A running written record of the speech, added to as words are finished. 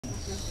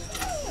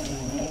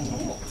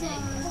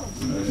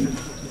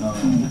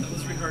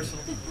It's rehearsal.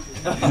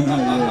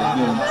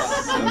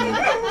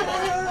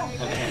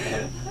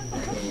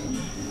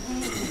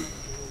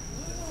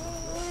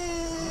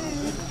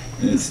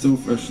 It's still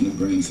fresh in the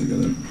brain, so I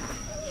gotta...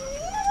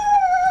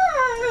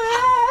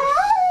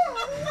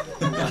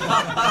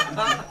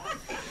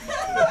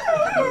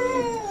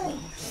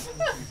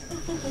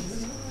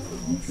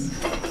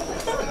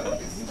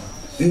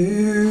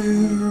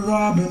 Here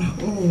Robin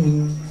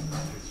Hood,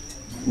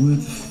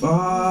 with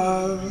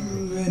fire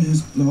in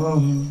his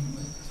blood,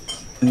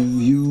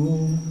 have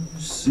you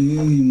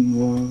seen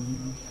what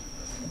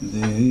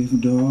they've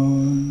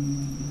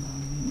done?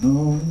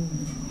 No.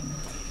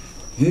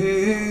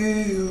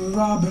 Hey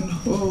Robin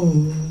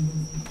Hood,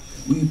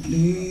 we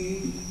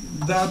plead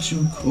that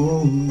you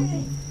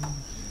could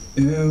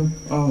help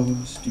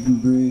us to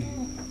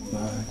bring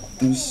back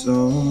the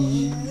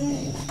sun.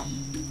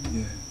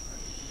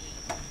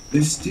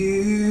 They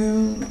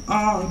steal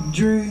our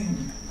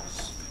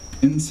dreams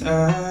in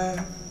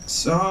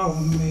tax our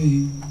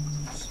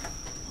means,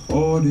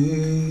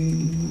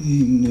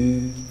 hoarding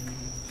it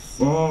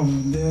for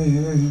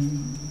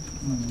them.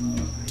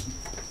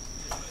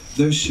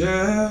 Their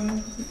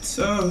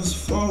shelters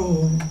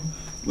fall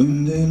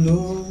when they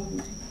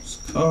lose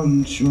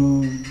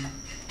control.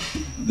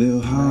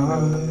 They'll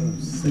hide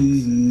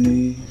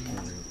beneath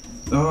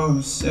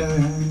the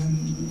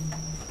sand.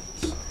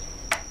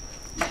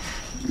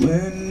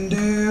 When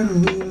did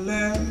we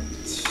let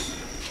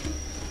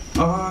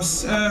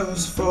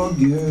ourselves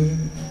forget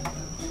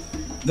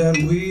that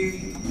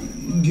we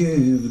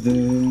give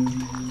them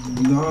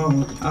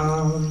the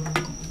power?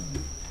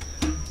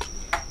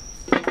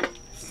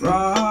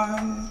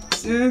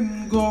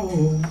 Frightened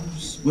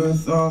ghosts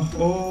with a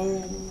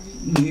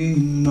holy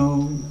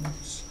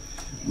nose,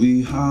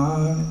 we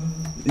hide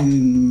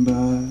in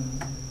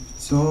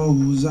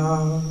battles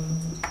out.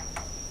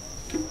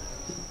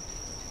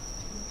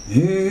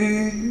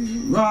 Hey,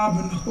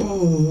 Robin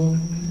Hood,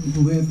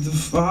 with the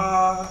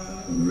fire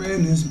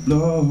in his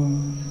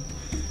blood,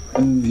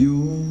 have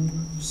you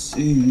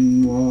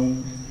seen what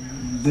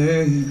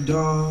they've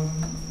done?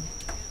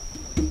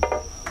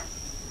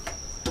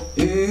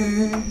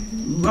 Hey,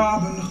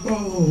 Robin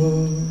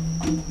Hood,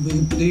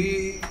 we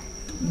plead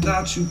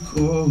that you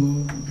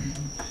could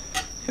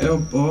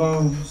help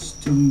us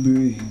to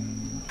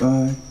bring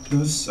back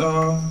the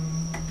sun.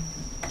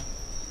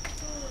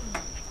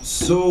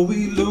 So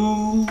we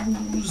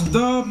lose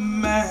the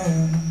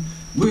man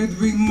with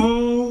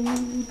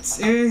remote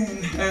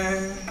in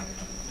hand,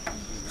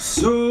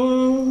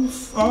 so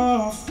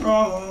far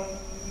from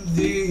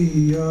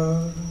the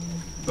earth,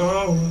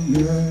 oh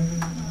yeah.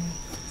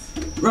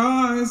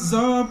 Rise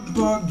up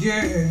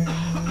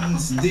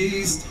against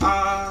these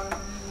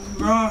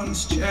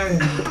tyrants'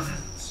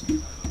 chants.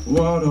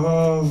 What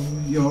are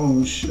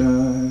your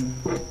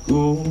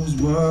shackles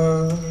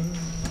worth?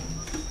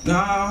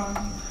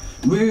 Now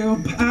we'll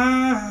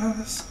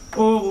pass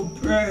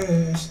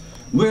opressed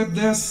with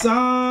their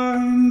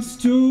signs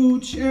to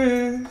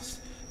chest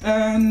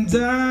and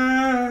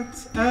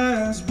act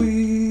as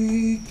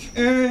we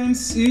can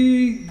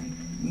see.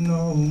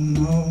 No,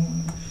 no.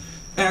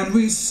 And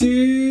we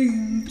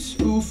seem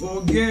to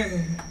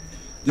forget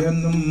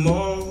then the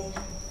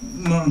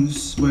moment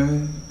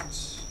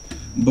sweats,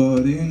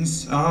 but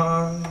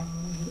inside,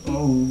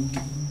 oh,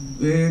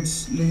 it's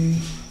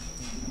sleep,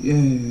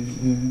 yeah.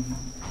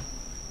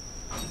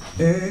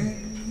 Hey,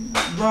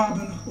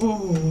 Robin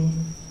Hood,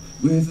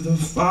 with the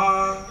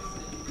fire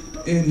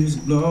in his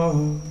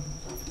blood,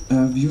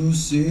 have you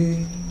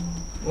seen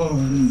what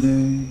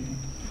they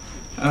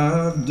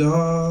have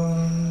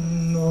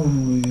done? Oh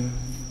yeah.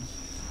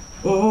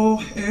 Oh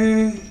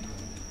hey,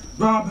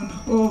 Robin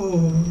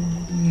Hood,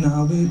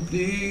 now we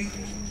plead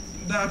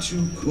that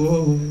you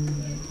could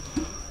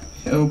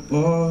help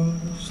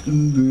us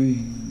to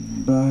bring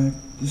back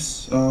the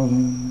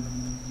sun.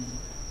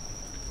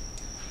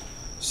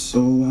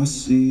 So I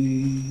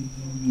see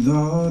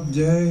the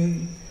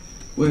day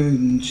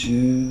when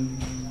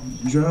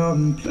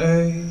children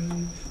play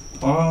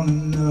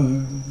upon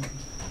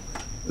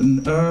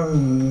an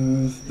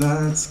earth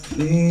that's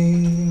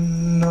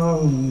clean,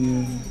 oh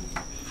yeah,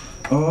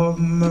 of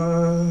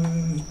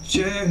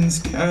merchants'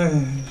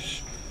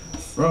 cash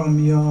from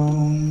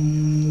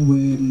young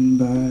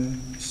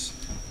windbags,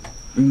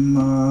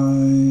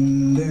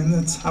 reminding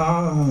the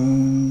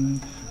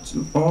time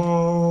to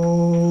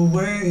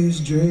always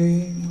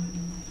dream.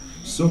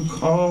 So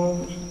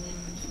call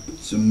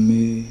to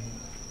me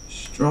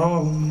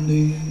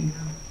strongly,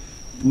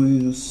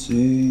 we'll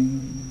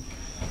sing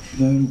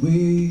that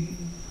we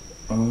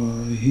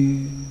are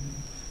here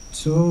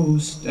to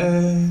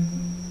stand.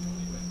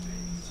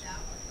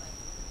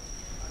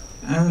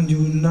 And you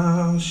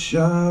now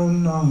shall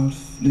not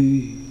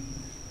flee,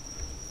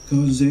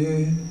 'cause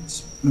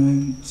it's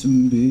meant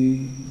to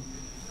be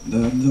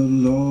that the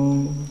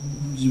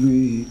Lord's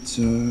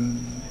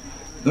return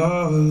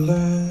the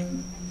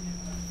lands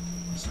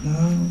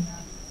now.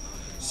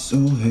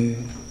 So hey,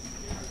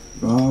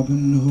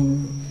 Robin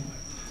Hood,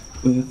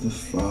 with the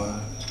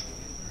fire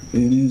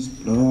in his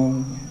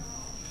blood,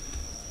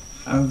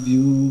 Have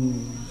you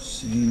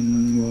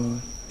seen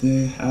what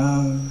they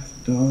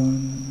have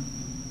done?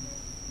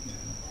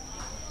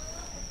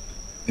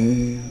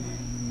 Hey,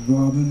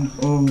 Robin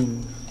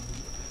Hood,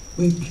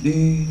 we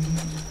plead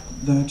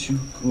that you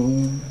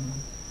could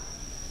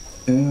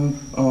help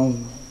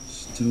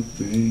us to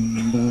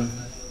bring back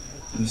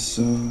the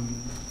sun.